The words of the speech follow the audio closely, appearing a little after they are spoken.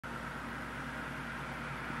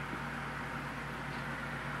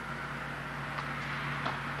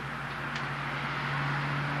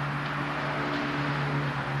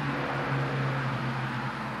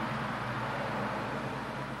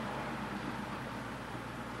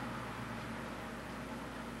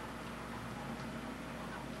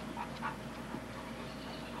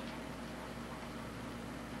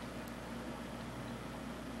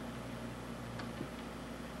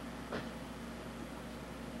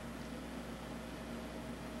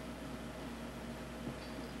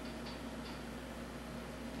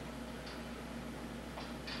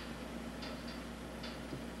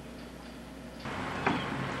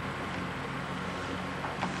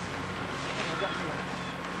got me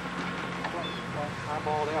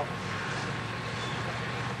eyeballed out.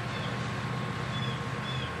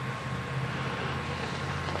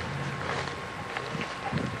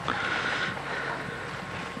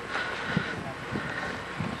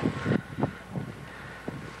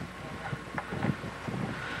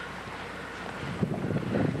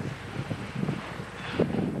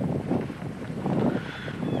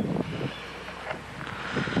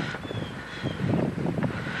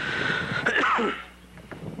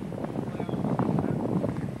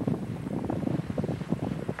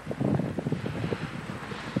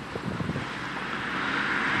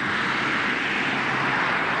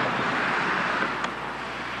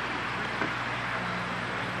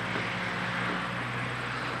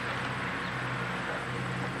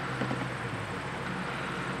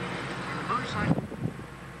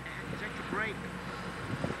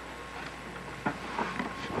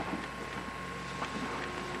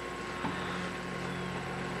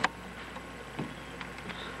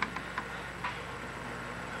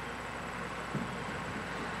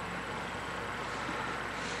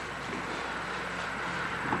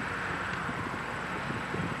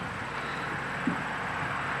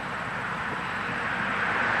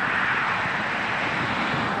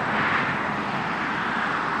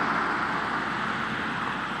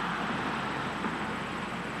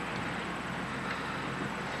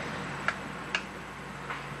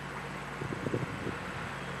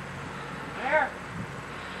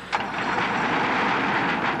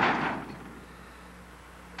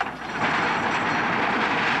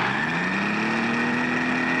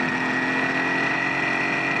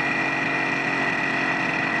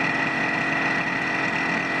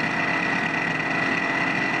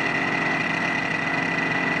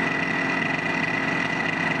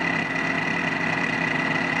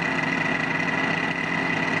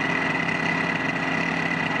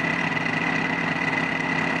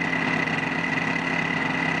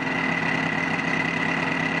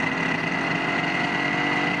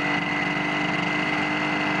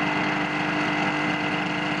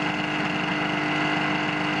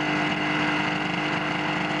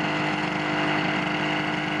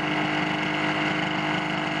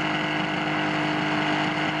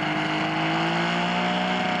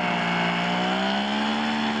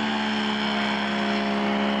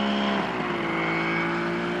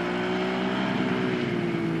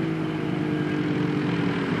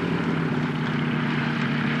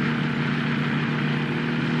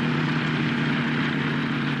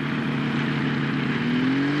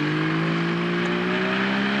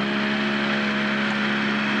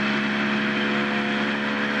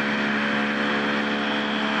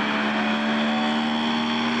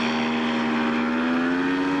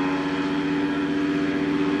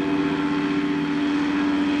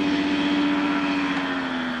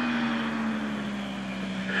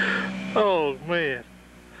 Oh man,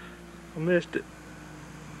 I missed it.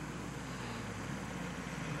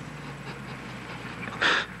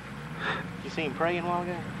 You see him praying a while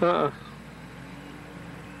ago?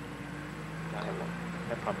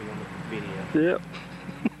 That probably on the video. Yep.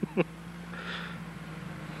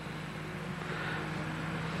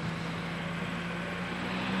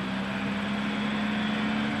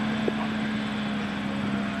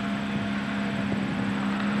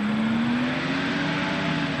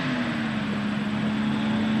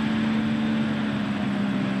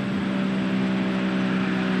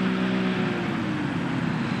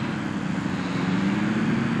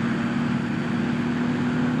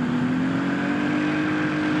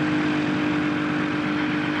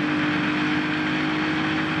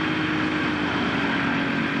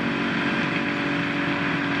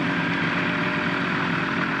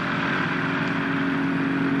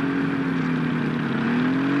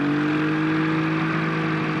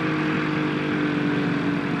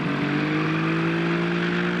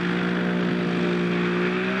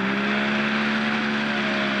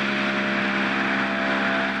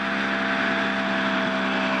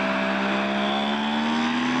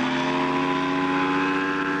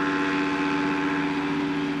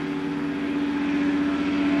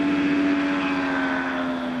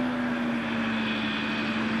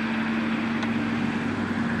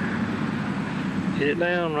 Get it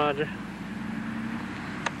down, Roger.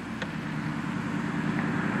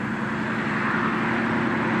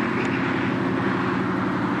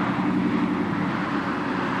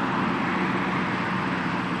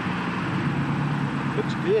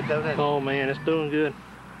 Looks good though, doesn't it? Oh man, it's doing good.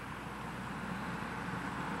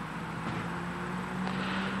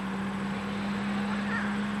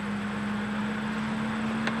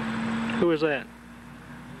 Who is that?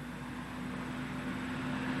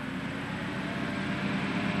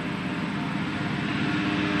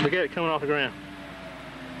 Look at it coming off the ground.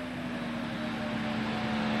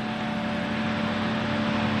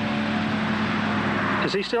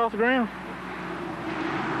 Is he still off the ground?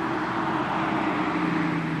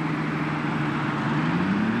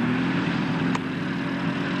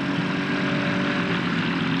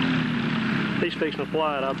 He's fixing to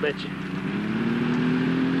fly it, I bet you.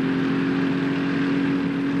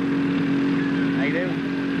 How you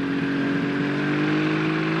doing?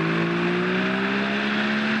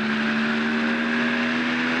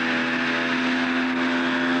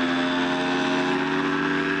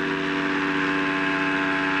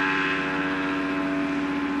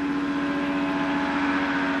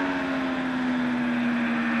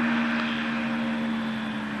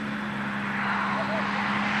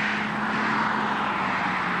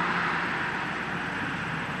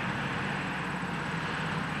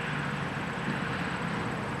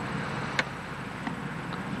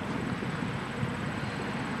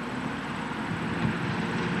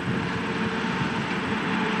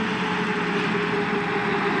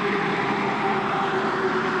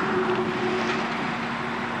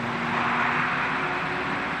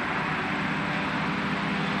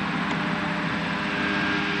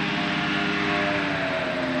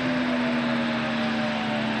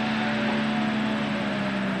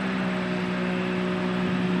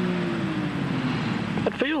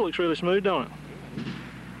 That field looks really smooth, don't it?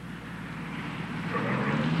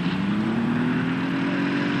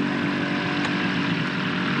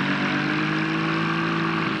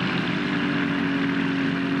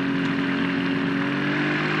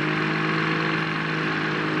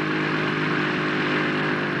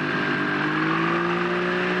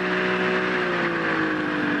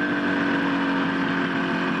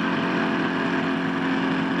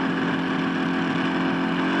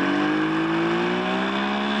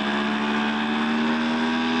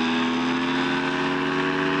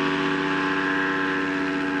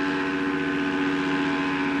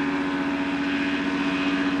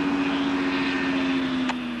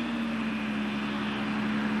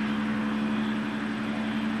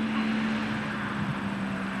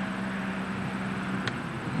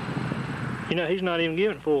 You know, he's not even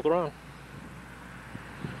giving it full throttle.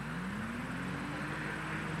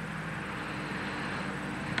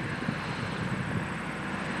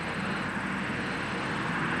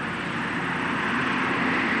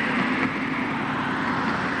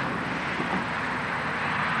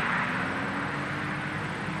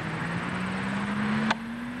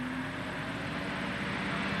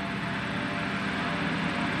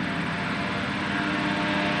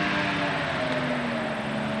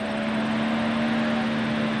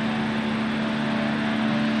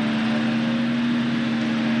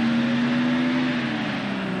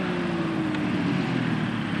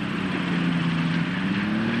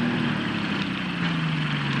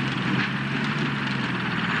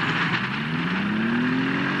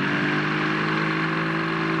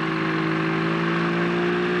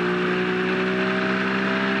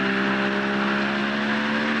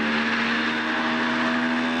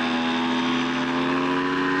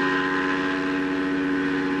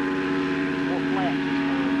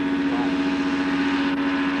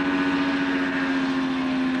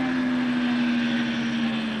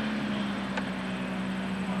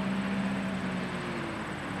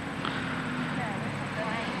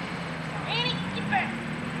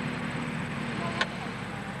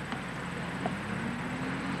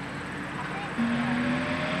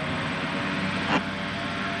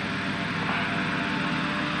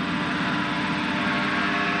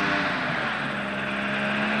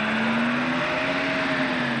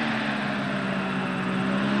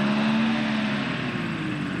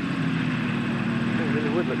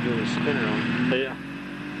 Look good with a spinner on. Yeah.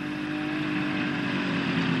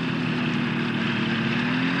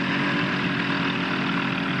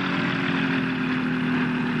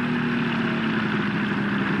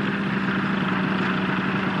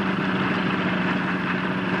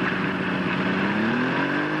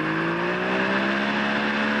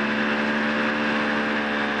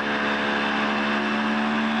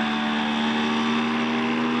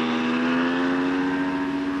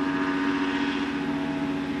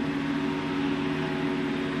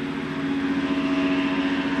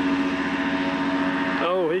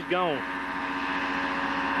 He's gone.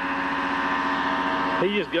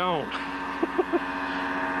 He is gone.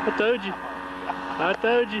 I told you. I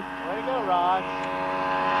told you. Way to go, Rod.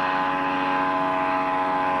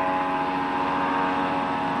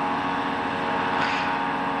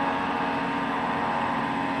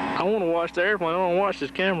 I want to watch the airplane. I want to watch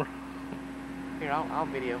this camera. Here, I'll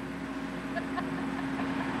video.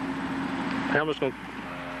 I'm just going to...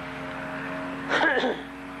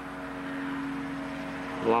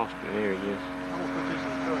 Lost him. There he is. I'm gonna put this in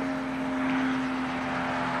the truck.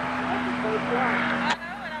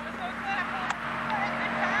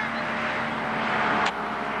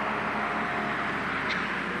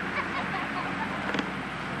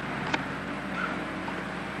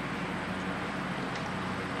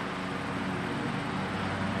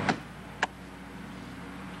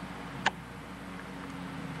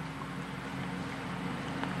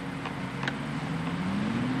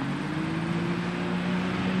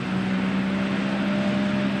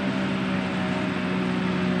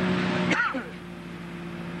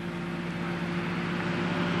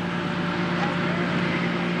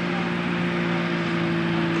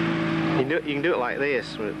 You can do it like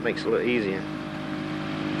this, it makes it a little easier.